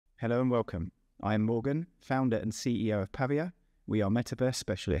Hello and welcome. I am Morgan, founder and CEO of Pavia. We are Metaverse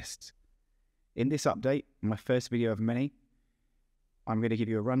specialists. In this update, my first video of many, I'm going to give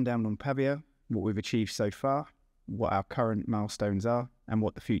you a rundown on Pavia, what we've achieved so far, what our current milestones are, and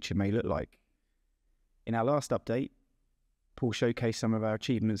what the future may look like. In our last update, Paul showcased some of our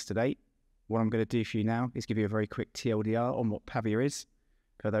achievements to date. What I'm going to do for you now is give you a very quick TLDR on what Pavia is,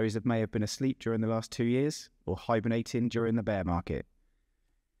 for those that may have been asleep during the last 2 years or hibernating during the bear market.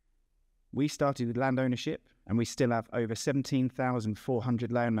 We started with land ownership, and we still have over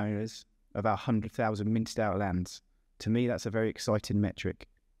 17,400 landowners of our 100,000 minted out lands. To me, that's a very exciting metric.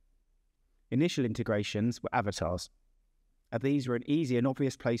 Initial integrations were avatars, and these were an easy and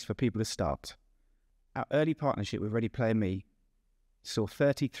obvious place for people to start. Our early partnership with Ready Player Me saw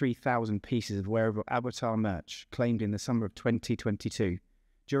 33,000 pieces of wearable avatar merch claimed in the summer of 2022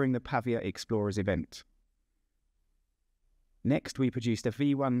 during the Pavia Explorers event. Next, we produced a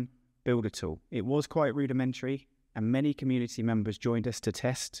V1 builder tool. It was quite rudimentary, and many community members joined us to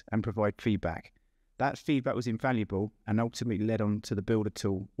test and provide feedback. That feedback was invaluable and ultimately led on to the builder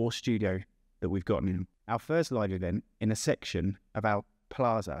tool or studio that we've gotten in. Our first live event in a section of our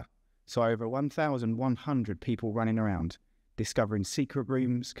plaza saw over 1,100 people running around, discovering secret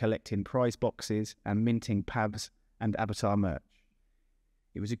rooms, collecting prize boxes, and minting Pavs and avatar merch.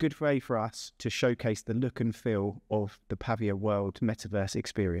 It was a good way for us to showcase the look and feel of the Pavia World Metaverse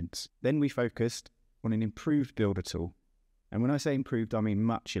experience. Then we focused on an improved builder tool. And when I say improved, I mean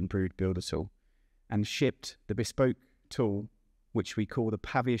much improved builder tool. And shipped the bespoke tool, which we call the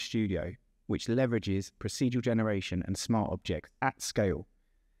Pavia Studio, which leverages procedural generation and smart objects at scale.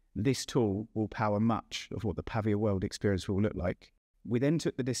 This tool will power much of what the Pavia World experience will look like. We then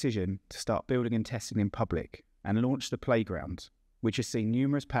took the decision to start building and testing in public and launched the playground, which has seen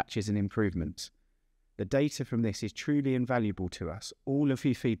numerous patches and improvements. The data from this is truly invaluable to us. All of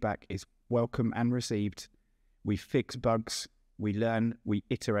your feedback is welcome and received. We fix bugs, we learn, we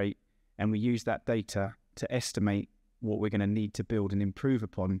iterate, and we use that data to estimate what we're going to need to build and improve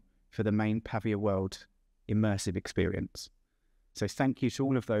upon for the main Pavia World immersive experience. So thank you to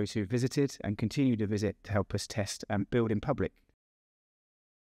all of those who visited and continue to visit to help us test and build in public.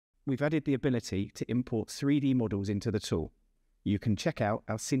 We've added the ability to import 3D models into the tool. You can check out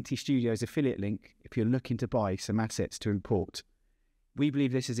our Cinti Studios affiliate link if you're looking to buy some assets to import. We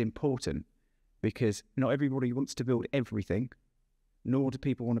believe this is important because not everybody wants to build everything, nor do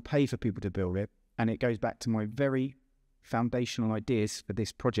people want to pay for people to build it. And it goes back to my very foundational ideas for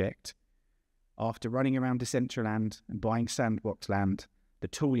this project. After running around Decentraland and buying sandbox land, the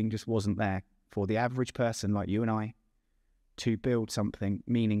tooling just wasn't there for the average person like you and I to build something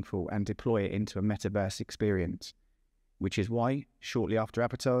meaningful and deploy it into a metaverse experience. Which is why, shortly after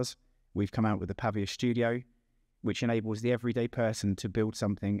avatars, we've come out with the Pavia Studio, which enables the everyday person to build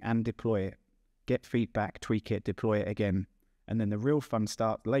something and deploy it, get feedback, tweak it, deploy it again. And then the real fun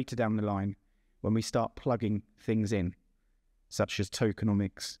starts later down the line when we start plugging things in, such as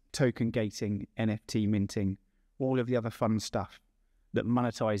tokenomics, token gating, NFT minting, all of the other fun stuff that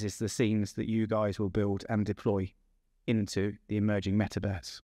monetizes the scenes that you guys will build and deploy into the emerging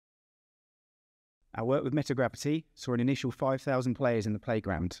metaverse. Our work with Metagravity saw an initial 5,000 players in the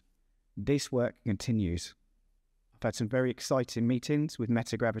playground. This work continues. I've had some very exciting meetings with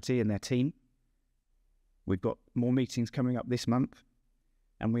Metagravity and their team. We've got more meetings coming up this month,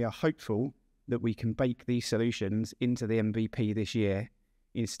 and we are hopeful that we can bake these solutions into the MVP this year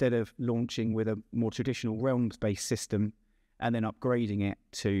instead of launching with a more traditional realms-based system and then upgrading it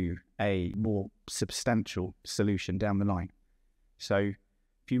to a more substantial solution down the line. So,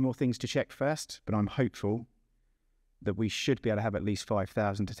 few more things to check first, but I'm hopeful that we should be able to have at least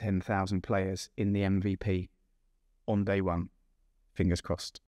 5,000 to 10,000 players in the MVP on day one. Fingers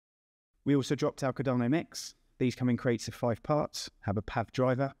crossed. We also dropped our Cardano mix. These come in crates of 5 parts, have a PAV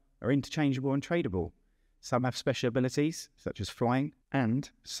driver, are interchangeable and tradable. Some have special abilities, such as flying, and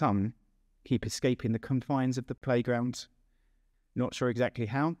some keep escaping the confines of the playground. Not sure exactly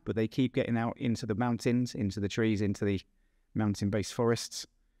how, but they keep getting out into the mountains, into the trees, into the mountain-based forests,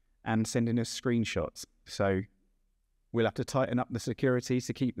 and sending us screenshots. So we'll have to tighten up the security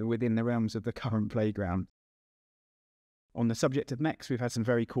to keep them within the realms of the current playground. On the subject of mechs, we've had some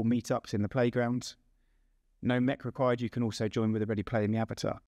very cool meetups in the playground. No mech required, you can also join with a Ready Player Me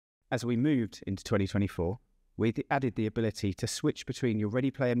avatar. As we moved into 2024, we added the ability to switch between your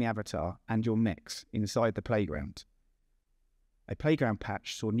Ready Player Me avatar and your mechs inside the playground. A playground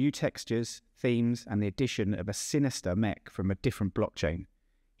patch saw new textures, themes, and the addition of a sinister mech from a different blockchain.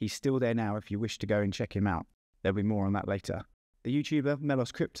 He's still there now if you wish to go and check him out. There'll be more on that later. The YouTuber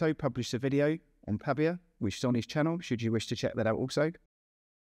Melos Crypto published a video on Pavia, which is on his channel, should you wish to check that out also.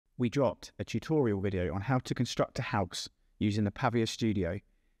 We dropped a tutorial video on how to construct a house using the Pavia Studio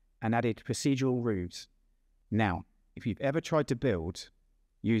and added procedural roofs. Now, if you've ever tried to build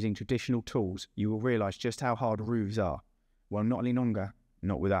using traditional tools, you will realise just how hard roofs are. Well, not any longer,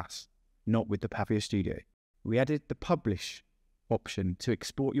 not with us, not with the Pavia Studio. We added the publish option to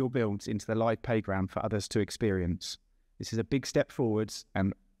export your builds into the live playground for others to experience. This is a big step forwards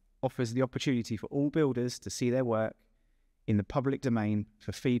and offers the opportunity for all builders to see their work in the public domain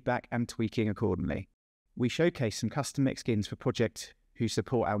for feedback and tweaking accordingly. We showcase some custom mech skins for projects who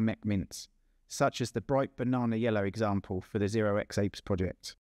support our mech mints, such as the bright banana yellow example for the 0x Apes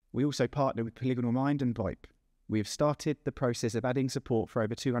project. We also partner with Polygonal Mind and Vipe. We have started the process of adding support for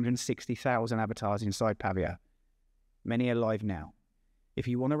over 260,000 avatars inside Pavia. Many are live now. If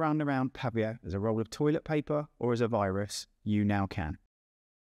you want to run around Pavia as a roll of toilet paper or as a virus, you now can.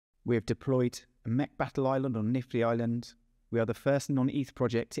 We have deployed a mech battle island on Nifty Island. We are the first non-ETH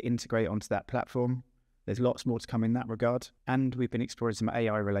project to integrate onto that platform. There's lots more to come in that regard, and we've been exploring some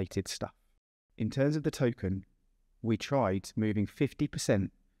AI-related stuff. In terms of the token, we tried moving 50%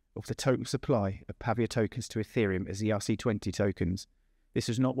 of the total supply of Pavia tokens to Ethereum as ERC20 tokens. This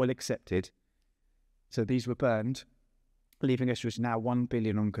was not well accepted, so these were burned, leaving us with now 1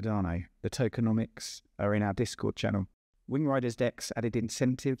 billion on Cardano. The tokenomics are in our Discord channel. Wing Riders decks added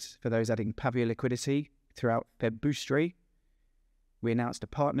incentives for those adding Pavia liquidity throughout February. We announced a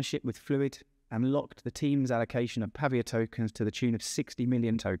partnership with Fluid and locked the team's allocation of Pavia tokens to the tune of 60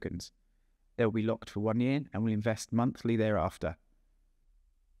 million tokens. They'll be locked for 1 year and will invest monthly thereafter.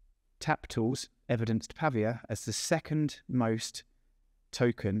 Tap Tools evidenced Pavia as the second most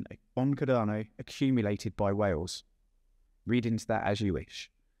token on Cardano accumulated by whales. Read into that as you wish.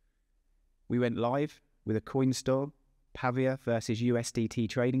 We went live with a coin store, Pavia versus USDT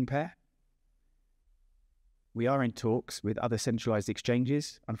trading pair. We are in talks with other centralized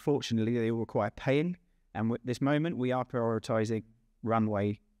exchanges. Unfortunately, they all require paying, and at this moment we are prioritizing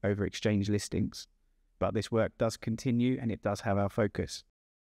Runway over exchange listings. But this work does continue and it does have our focus.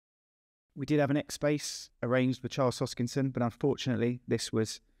 We did have an X Space arranged with Charles Hoskinson, but unfortunately this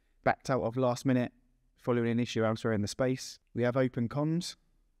was backed out of last minute following an issue elsewhere in the space. We have open comms,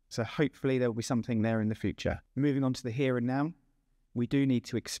 so hopefully there will be something there in the future. Moving on to the here and now, we do need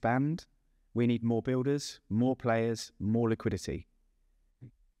to expand. We need more builders, more players, more liquidity.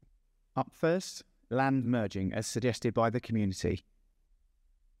 Up first, land merging as suggested by the community.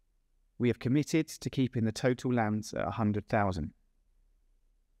 We have committed to keeping the total lands at 100,000.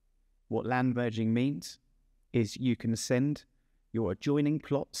 What land merging means is you can send your adjoining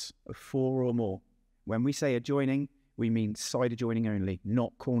plots of 4 or more. When we say adjoining, we mean side adjoining only,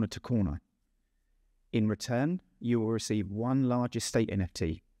 not corner to corner. In return, you will receive one large estate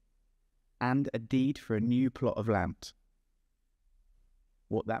NFT and a deed for a new plot of land.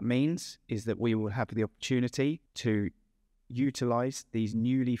 What that means is that we will have the opportunity to utilize these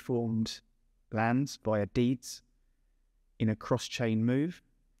newly formed lands via deeds in a cross-chain move.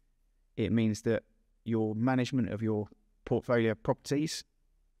 It means that your management of your portfolio of properties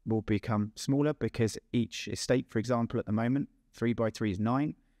will become smaller because each estate, for example, at the moment, 3x3 is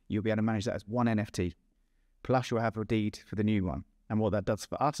 9. You'll be able to manage that as one NFT. Plus you'll have a deed for the new one. And what that does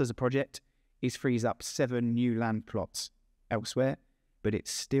for us as a project is frees up 7 new land plots elsewhere, but it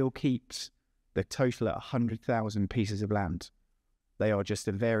still keeps the total at 100,000 pieces of land. They are just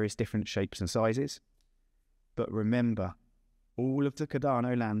of various different shapes and sizes. But remember, all of the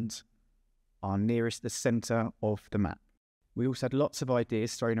Cardano lands are nearest the center of the map. We also had lots of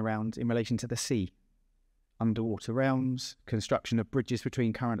ideas thrown around in relation to the sea. Underwater realms, construction of bridges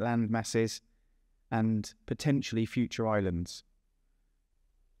between current land masses, and potentially future islands,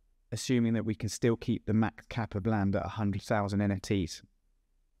 assuming that we can still keep the max cap of land at 100,000 NFTs.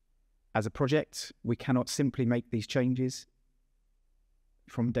 As a project, we cannot simply make these changes.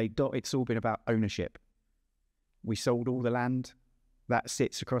 From day dot, it's all been about ownership. We sold all the land. That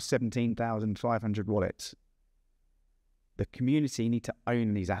sits across 17,500 wallets. The community need to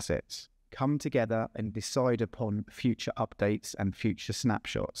own these assets, come together and decide upon future updates and future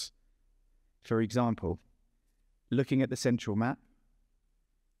snapshots. For example, looking at the central map,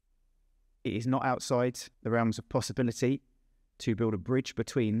 it is not outside the realms of possibility to build a bridge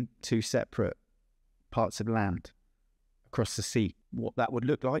between 2 separate parts of land across the sea. What that would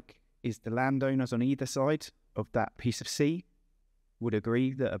look like is the landowners on either side of that piece of sea would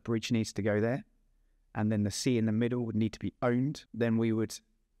agree that a bridge needs to go there, and then the sea in the middle would need to be owned. Then we would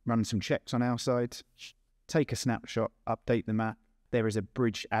run some checks on our side, take a snapshot, update the map. There is a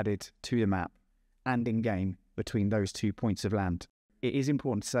bridge added to the map and in-game between those 2 points of land. It is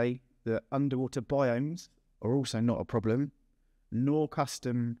important to say that underwater biomes are also not a problem, nor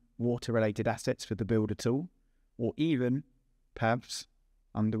custom water-related assets for the builder tool, or even PAVs,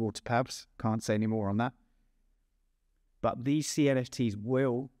 underwater PAVs. Can't say any more on that. But these CNFTs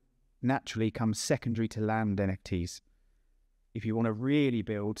will naturally come secondary to land NFTs. If you want to really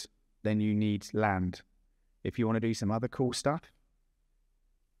build, then you need land. If you want to do some other cool stuff,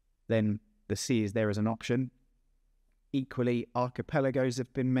 then the sea is there as an option. Equally, archipelagos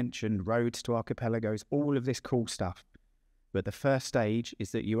have been mentioned, roads to archipelagos, all of this cool stuff. But the first stage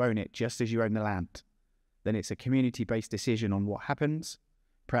is that you own it just as you own the land. Then it's a community-based decision on what happens.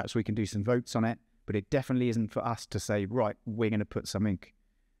 Perhaps we can do some votes on it, but it definitely isn't for us to say, right, we're going to put something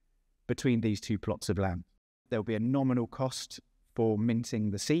between these two plots of land. There'll be a nominal cost for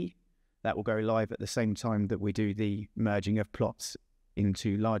minting the sea. That will go live at the same time that we do the merging of plots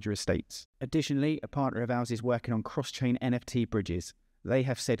into larger estates. Additionally, a partner of ours is working on cross-chain NFT bridges. They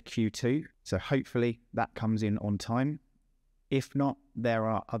have said Q2, so hopefully that comes in on time. If not, there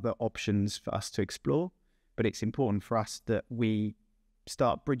are other options for us to explore, but it's important for us that we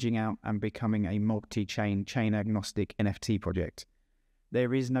start bridging out and becoming a multi-chain, chain-agnostic NFT project.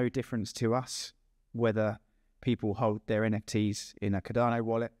 There is no difference to us whether people hold their NFTs in a Cardano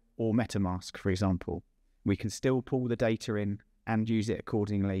wallet or MetaMask, for example. We can still pull the data in and use it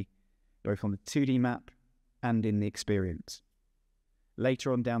accordingly, both on the 2D map and in the experience.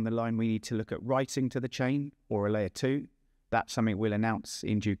 Later on down the line, we need to look at writing to the chain or a layer 2. That's something we'll announce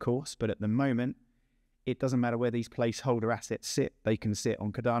in due course, but at the moment, it doesn't matter where these placeholder assets sit. They can sit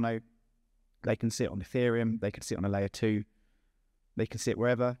on Cardano, they can sit on Ethereum, they can sit on a layer 2, they can sit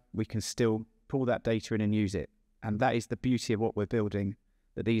wherever. We can still pull that data in and use it. And that is the beauty of what we're building,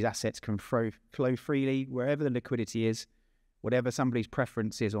 that these assets can flow freely wherever the liquidity is. Whatever somebody's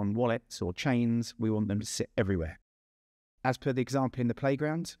preference is on wallets or chains, we want them to sit everywhere. As per the example in the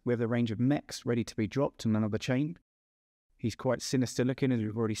playground, we have a range of mechs ready to be dropped on another chain. He's quite sinister looking, as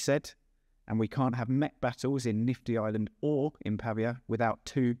we've already said, and we can't have mech battles in Nifty Island or in Pavia without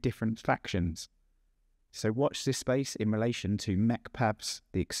two different factions. So watch this space in relation to Mech Pavs,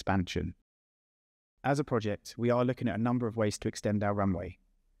 the expansion. As a project, we are looking at a number of ways to extend our runway.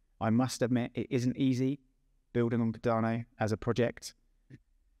 I must admit, it isn't easy building on Cardano as a project.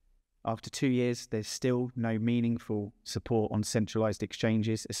 After 2 years, there's still no meaningful support on centralized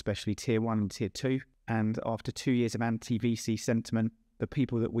exchanges, especially tier 1 and tier 2. And after 2 years of anti-VC sentiment, the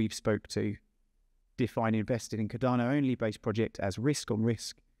people that we've spoke to define invested in Cardano-only based project as risk on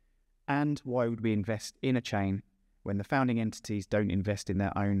risk. And why would we invest in a chain when the founding entities don't invest in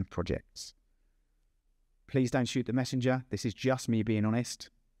their own projects? Please don't shoot the messenger. This is just me being honest.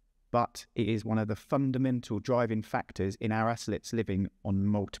 But it is one of the fundamental driving factors in our assets living on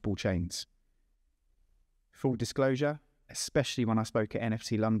multiple chains. Full disclosure, especially when I spoke at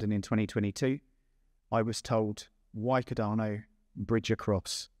NFT London in 2022, I was told, why Cardano, bridge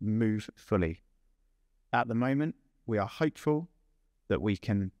across, move fully. At the moment, we are hopeful that we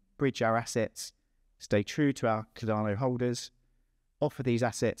can bridge our assets, stay true to our Cardano holders, offer these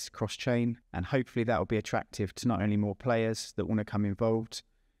assets cross-chain, and hopefully that will be attractive to not only more players that want to come involved,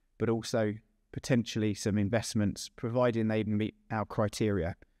 but also potentially some investments, providing they meet our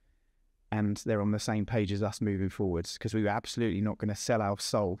criteria and they're on the same page as us moving forwards, because we were absolutely not going to sell our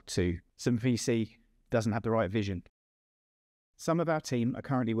soul to some VC doesn't have the right vision. Some of our team are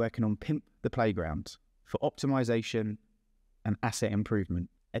currently working on Pimp the Playground for optimization and asset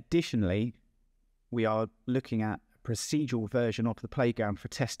improvement. Additionally, we are looking at a procedural version of the playground for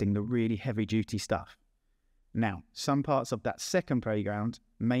testing the really heavy-duty stuff. Now, some parts of that second playground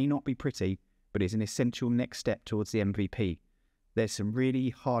may not be pretty, but it's an essential next step towards the MVP. There's some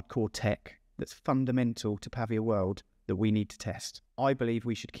really hardcore tech that's fundamental to Pavia World that we need to test. I believe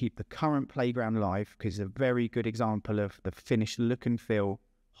we should keep the current playground live because it's a very good example of the finished look and feel,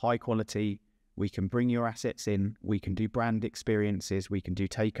 high quality. We can bring your assets in, we can do brand experiences, we can do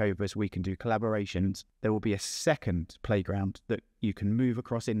takeovers, we can do collaborations. There will be a second playground that you can move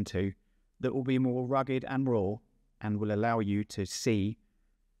across into that will be more rugged and raw and will allow you to see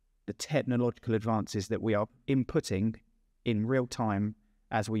the technological advances that we are inputting in real time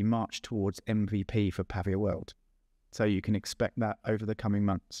as we march towards MVP for Pavia World. So you can expect that over the coming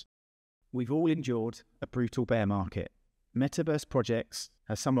months. We've all endured a brutal bear market. Metaverse projects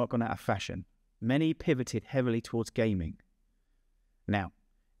have somewhat gone out of fashion. Many pivoted heavily towards gaming. Now,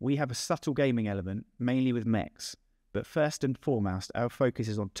 we have a subtle gaming element, mainly with mechs, but first and foremost, our focus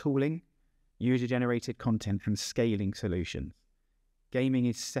is on tooling, user-generated content and scaling solutions. Gaming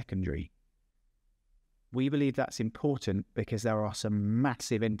is secondary. We believe that's important because there are some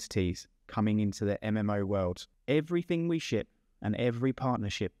massive entities coming into the MMO world. Everything we ship and every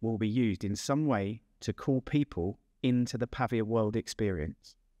partnership will be used in some way to call people into the Pavia World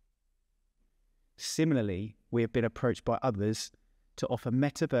experience. Similarly, we have been approached by others to offer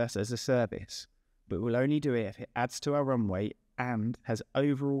Metaverse as a service, but we'll only do it if it adds to our runway and has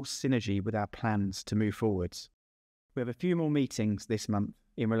overall synergy with our plans to move forwards. We have a few more meetings this month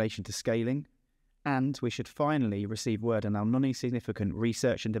in relation to scaling, and we should finally receive word on our non-insignificant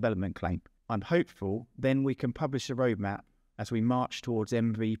research and development claim. I'm hopeful then we can publish a roadmap as we march towards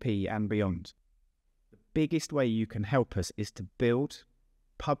MVP and beyond. The biggest way you can help us is to build,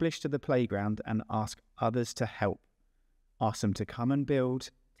 publish to the playground, and ask others to help. Ask them to come and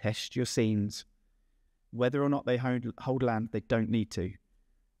build, test your scenes. Whether or not they hold land, they don't need to.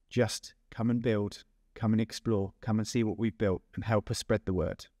 Just come and build, come and explore, come and see what we've built and help us spread the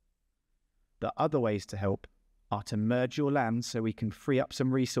word. The other ways to help are to merge your lands so we can free up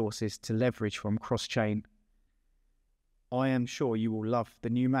some resources to leverage from cross-chain. I am sure you will love the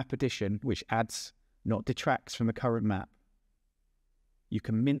new map addition, which adds, not detracts from the current map. You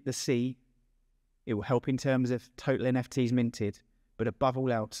can mint the sea. It will help in terms of total NFTs minted, but above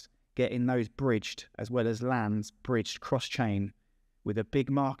all else, getting those bridged as well as lands bridged cross-chain with a big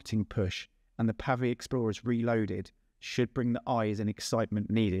marketing push and the Pavia Explorers reloaded should bring the eyes and excitement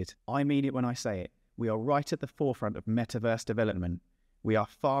needed. I mean it when I say it. We are right at the forefront of Metaverse development. We are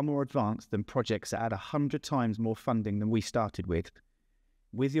far more advanced than projects that had 100 times more funding than we started with.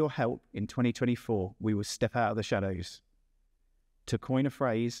 With your help in 2024, we will step out of the shadows. To coin a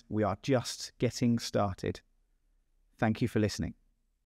phrase, we are just getting started. Thank you for listening.